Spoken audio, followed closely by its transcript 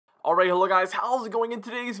Alright, hello guys, how's it going? In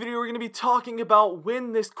today's video, we're going to be talking about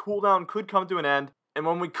when this cooldown could come to an end, and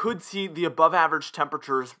when we could see the above average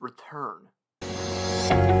temperatures return.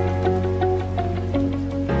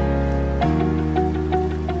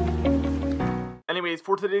 Anyways,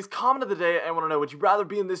 for today's comment of the day, I want to know, would you rather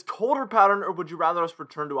be in this colder pattern, or would you rather us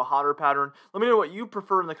return to a hotter pattern? Let me know what you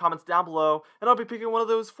prefer in the comments down below, and I'll be picking one of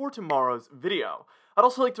those for tomorrow's video. I'd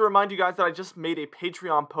also like to remind you guys that I just made a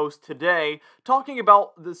Patreon post today talking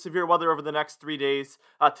about the severe weather over the next 3 days,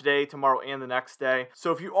 today, tomorrow, and the next day.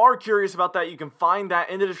 So if you are curious about that, you can find that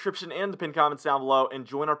in the description and the pinned comments down below, and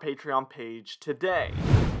join our Patreon page today.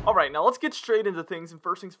 Alright, now let's get straight into things, and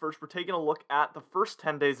first things first, we're taking a look at the first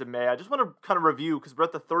 10 days of May. I just want to kind of review, because we're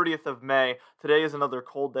at the 30th of May. Today is another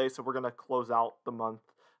cold day, so we're going to close out the month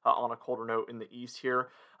on a colder note in the east here.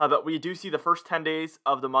 But we do see the first 10 days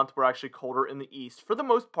of the month were actually colder in the east. For the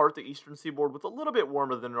most part, the eastern seaboard was a little bit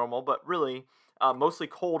warmer than normal, but really mostly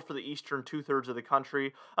cold for the eastern 2/3 of the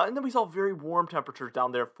country. And then we saw very warm temperatures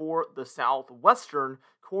down there for the southwestern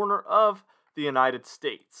corner of the United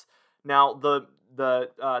States. Now, the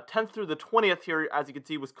 10th through the 20th here, as you can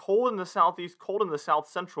see, was cold in the southeast, cold in the south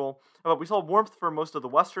central, but we saw warmth for most of the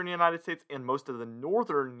western United States and most of the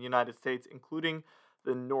northern United States, including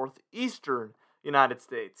the northeastern United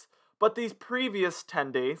States. But these previous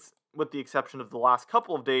 10 days, with the exception of the last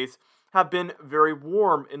couple of days, have been very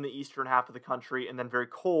warm in the eastern half of the country and then very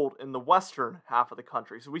cold in the western half of the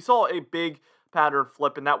country. So we saw a big pattern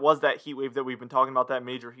flip, and that was that heat wave that we've been talking about, that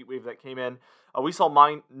major heat wave that came in. We saw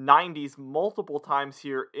 90s multiple times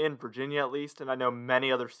here in Virginia, at least, and I know many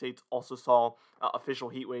other states also saw official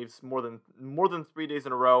heat waves more than 3 days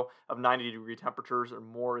in a row of 90-degree temperatures or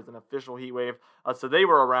more is an official heat wave. So they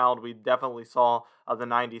were around. We definitely saw the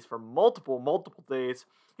 90s for multiple days.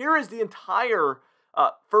 Here is the entire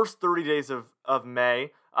first 30 days of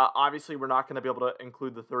May. Obviously, we're not going to be able to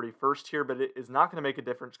include the 31st here, but it is not going to make a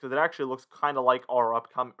difference because it actually looks kind of like our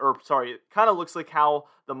upcoming, it kind of looks like how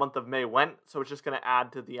the month of May went, so it's just going to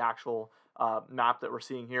add to the actual map that we're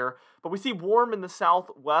seeing here. But we see warm in the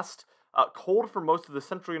southwest, cold for most of the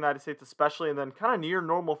central United States especially, and then kind of near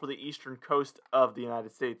normal for the eastern coast of the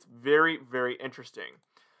United States. Very, very interesting.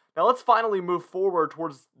 Now, let's finally move forward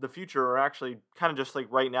towards the future, or actually kind of just like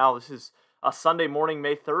right now. This is Sunday morning,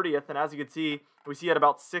 May 30th, and as you can see, we see at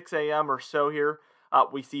about 6 a.m. or so here,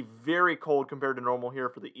 we see very cold compared to normal here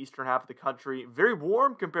for the eastern half of the country, very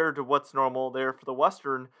warm compared to what's normal there for the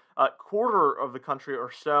western quarter of the country or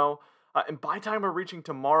so, and by the time we're reaching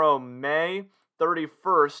tomorrow, May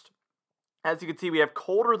 31st, as you can see, we have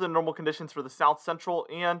colder than normal conditions for the south central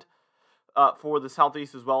and for the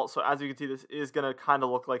southeast as well. So as you can see, this is going to kind of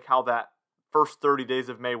look like how that first 30 days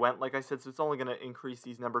of May went, like I said, so it's only going to increase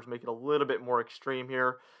these numbers, make it a little bit more extreme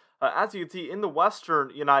here. As you can see, in the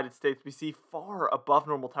western United States, we see far above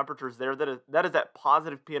normal temperatures there. That is that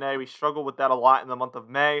positive PNA. We struggle with that a lot in the month of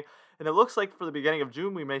May, and it looks like for the beginning of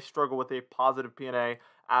June, we may struggle with a positive PNA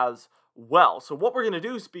as well. So what we're going to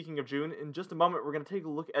do, speaking of June, in just a moment, we're going to take a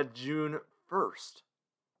look at June 1st.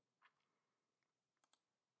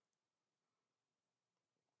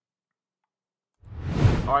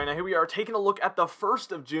 Alright, now here we are taking a look at the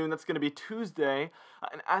 1st of June. That's going to be Tuesday.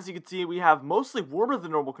 And as you can see, we have mostly warmer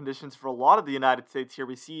than normal conditions for a lot of the United States here.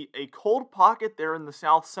 We see a cold pocket there in the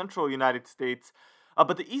south central United States.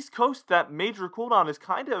 But the East Coast, that major cooldown is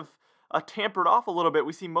kind of tampered off a little bit.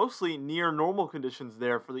 We see mostly near normal conditions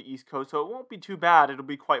there for the East Coast, so it won't be too bad. It'll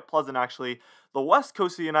be quite pleasant, actually. The West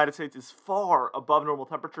Coast of the United States is far above normal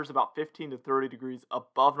temperatures, about 15 to 30 degrees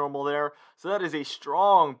above normal there. So that is a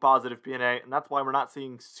strong positive PNA, and that's why we're not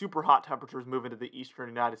seeing super hot temperatures move into the eastern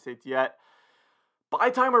United States yet. By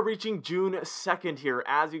the time we're reaching June 2nd here,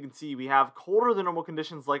 as you can see, we have colder than normal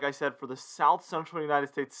conditions, like I said, for the south central United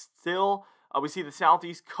States still. We see the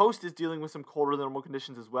southeast coast is dealing with some colder than normal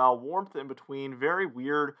conditions as well. Warmth in between. Very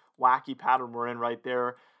weird, wacky pattern we're in right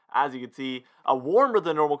there. As you can see, warmer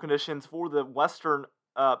than normal conditions for the western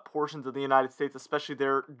portions of the United States, especially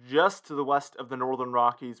there just to the west of the northern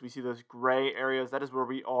Rockies. We see those gray areas. That is where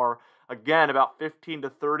we are, again, about 15 to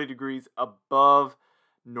 30 degrees above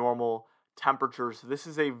normal temperatures. So this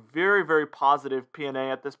is a very, very positive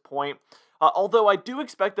PNA at this point. Although I do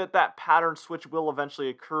expect that that pattern switch will eventually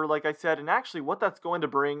occur, like I said, and actually what that's going to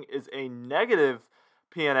bring is a negative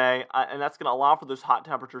PNA, and that's going to allow for those hot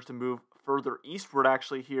temperatures to move further eastward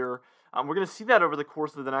actually here. We're going to see that over the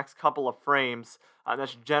course of the next couple of frames.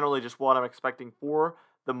 That's generally just what I'm expecting for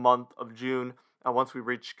the month of June once we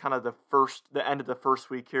reach kind of the end of the first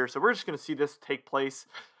week here. So we're just going to see this take place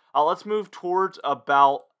Let's move towards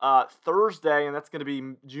about Thursday, and that's going to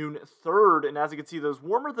be June 3rd. And as you can see, those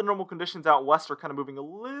warmer than normal conditions out west are kind of moving a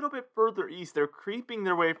little bit further east. They're creeping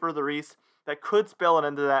their way further east. That could spell it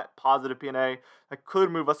into that positive PNA. That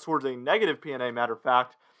could move us towards a negative PNA, matter of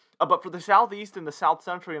fact. But for the southeast and the south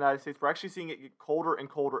central United States, we're actually seeing it get colder and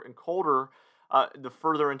colder and colder the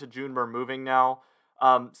further into June we're moving now.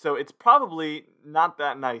 So it's probably not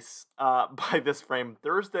that nice by this frame.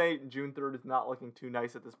 Thursday, June 3rd is not looking too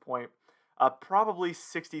nice at this point. Probably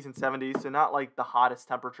 60s and 70s, so not like the hottest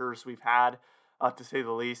temperatures we've had, to say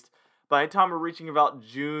the least. By the time we're reaching about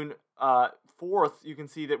June 4th, you can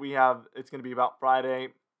see that it's going to be about Friday,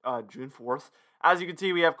 June 4th. As you can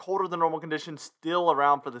see, we have colder than normal conditions still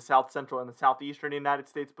around for the south central and the southeastern United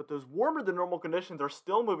States, but those warmer than normal conditions are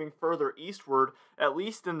still moving further eastward, at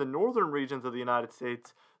least in the northern regions of the United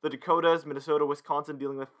States. The Dakotas, Minnesota, Wisconsin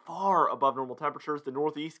dealing with far above normal temperatures. The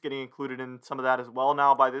Northeast getting included in some of that as well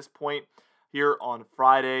now by this point here on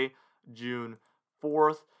Friday, June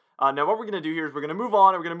 4th. Now what we're going to do here is we're going to move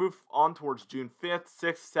on. We're going to move on towards June 5th,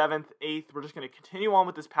 6th, 7th, 8th. We're just going to continue on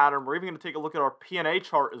with this pattern. We're even going to take a look at our PNA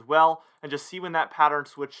chart as well and just see when that pattern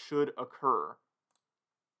switch should occur.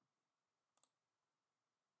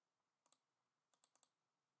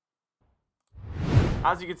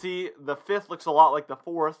 As you can see, the 5th looks a lot like the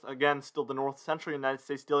 4th. Again, still the north central United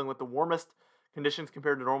States dealing with the warmest conditions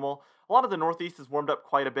compared to normal. A lot of the Northeast has warmed up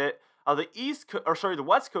quite a bit. The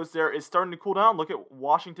West Coast there is starting to cool down. Look at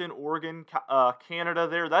Washington, Oregon, Canada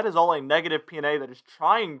there. That is all a negative PNA that is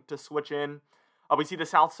trying to switch in. We see the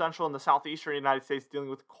South Central and the Southeastern United States dealing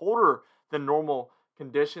with colder than normal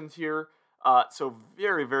conditions here. So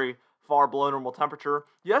very, very far below normal temperature.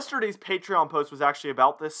 Yesterday's Patreon post was actually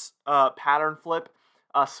about this pattern flip.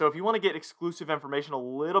 So if you want to get exclusive information a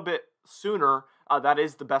little bit sooner, that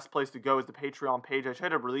is the best place to go, is the Patreon page. I try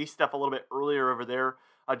to release stuff a little bit earlier over there,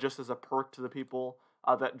 just as a perk to the people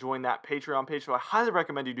that join that Patreon page. So I highly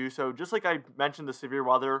recommend you do so. Just like I mentioned the severe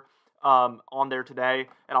weather on there today,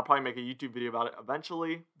 and I'll probably make a YouTube video about it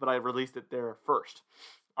eventually, but I released it there first.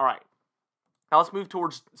 All right. Now let's move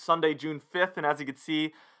towards Sunday, June 5th, and as you can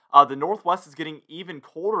see, the Northwest is getting even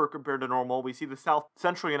colder compared to normal. We see the South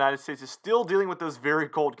Central United States is still dealing with those very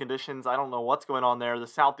cold conditions. I don't know what's going on there. The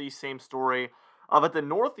Southeast, same story. But the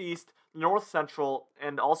Northeast, North Central,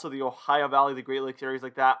 and also the Ohio Valley, the Great Lakes areas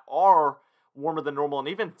like that are warmer than normal, and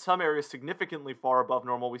even some areas significantly far above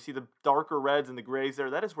normal. We see the darker reds and the grays there.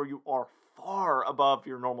 That is where you are far above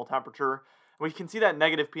your normal temperature. We can see that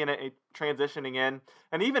negative PNA transitioning in,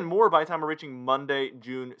 and even more by the time we're reaching Monday,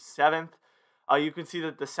 June 7th. You can see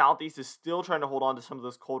that the Southeast is still trying to hold on to some of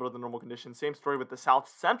those colder than normal conditions. Same story with the South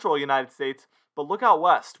Central United States. But look out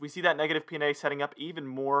west. We see that negative PNA setting up even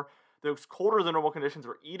more. Those colder than normal conditions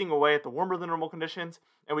are eating away at the warmer than normal conditions.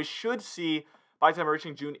 And we should see, by the time we're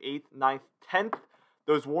reaching June 8th, 9th, 10th,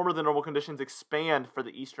 those warmer than normal conditions expand for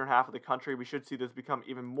the eastern half of the country. We should see those become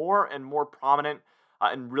even more and more prominent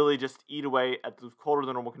and really just eat away at those colder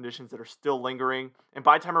than normal conditions that are still lingering. And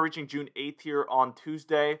by the time we're reaching June 8th here on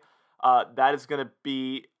Tuesday, that is going to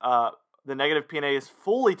be the negative PNA is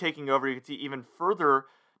fully taking over. You can see even further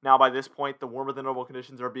now by this point, the warmer than normal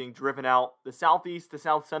conditions are being driven out. The Southeast, the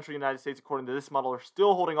South Central United States, according to this model, are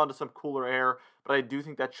still holding on to some cooler air, but I do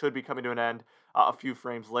think that should be coming to an end a few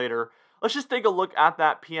frames later. Let's just take a look at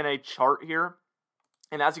that PNA chart here.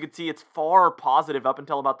 And as you can see, it's far positive up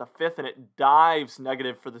until about the 5th, and it dives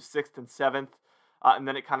negative for the 6th and 7th. And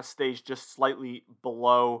then it kind of stays just slightly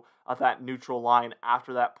below that neutral line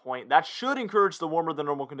after that point. That should encourage the warmer than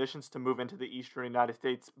normal conditions to move into the eastern United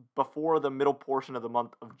States before the middle portion of the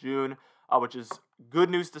month of June, which is good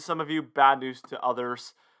news to some of you, bad news to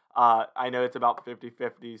others. I know it's about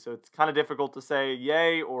 50-50, so it's kind of difficult to say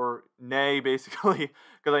yay or nay, basically,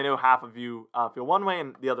 because I know half of you feel one way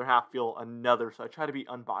and the other half feel another, so I try to be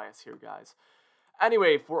unbiased here, guys.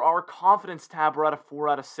 Anyway, for our confidence tab, we're at a 4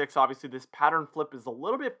 out of 6. Obviously, this pattern flip is a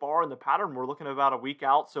little bit far in the pattern. We're looking at about a week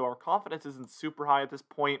out, so our confidence isn't super high at this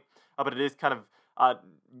point, but it is kind of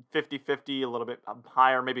 50-50, a little bit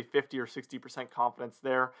higher, maybe 50 or 60% confidence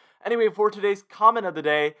there. Anyway, for today's comment of the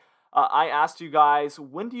day, I asked you guys,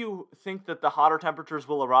 when do you think that the hotter temperatures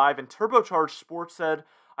will arrive? And Turbocharged Sports said,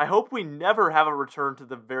 I hope we never have a return to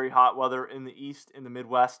the very hot weather in the East, in the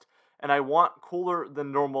Midwest, and I want cooler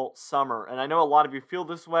than normal summer. And I know a lot of you feel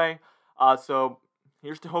this way, so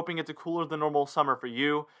Here's to hoping it's a cooler than normal summer for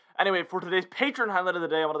you. Anyway, for today's Patreon highlight of the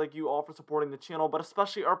day, I want to thank you all for supporting the channel, but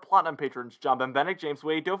especially our Platinum patrons, John Benbenek, James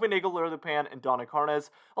Wade, Dove Nagel, Larry the Pan, and Donna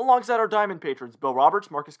Carnes, alongside our Diamond patrons, Bill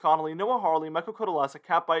Roberts, Marcus Connolly, Noah Harley, Michael Codalesa,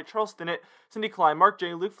 Catbite, Charles Stinnett, Cindy Klein, Mark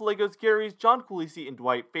J, Luke Falagos, Gary's, John Coolisi, and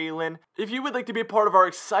Dwight Phelan. If you would like to be a part of our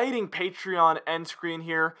exciting Patreon end screen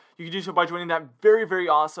here, you can do so by joining that very, very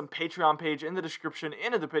awesome Patreon page in the description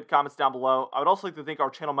and in the pinned comments down below. I would also like to thank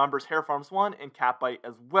our channel members, Hair Farms 1 and Catbite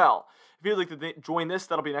as well. If you'd like to join this,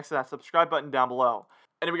 that'll be next to that subscribe button down below.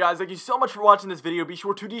 Anyway guys, thank you so much for watching this video. Be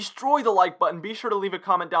sure to destroy the like button. Be sure to leave a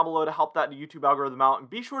comment down below to help that YouTube algorithm out. And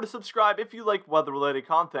be sure to subscribe if you like weather-related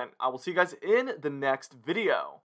content. I will see you guys in the next video.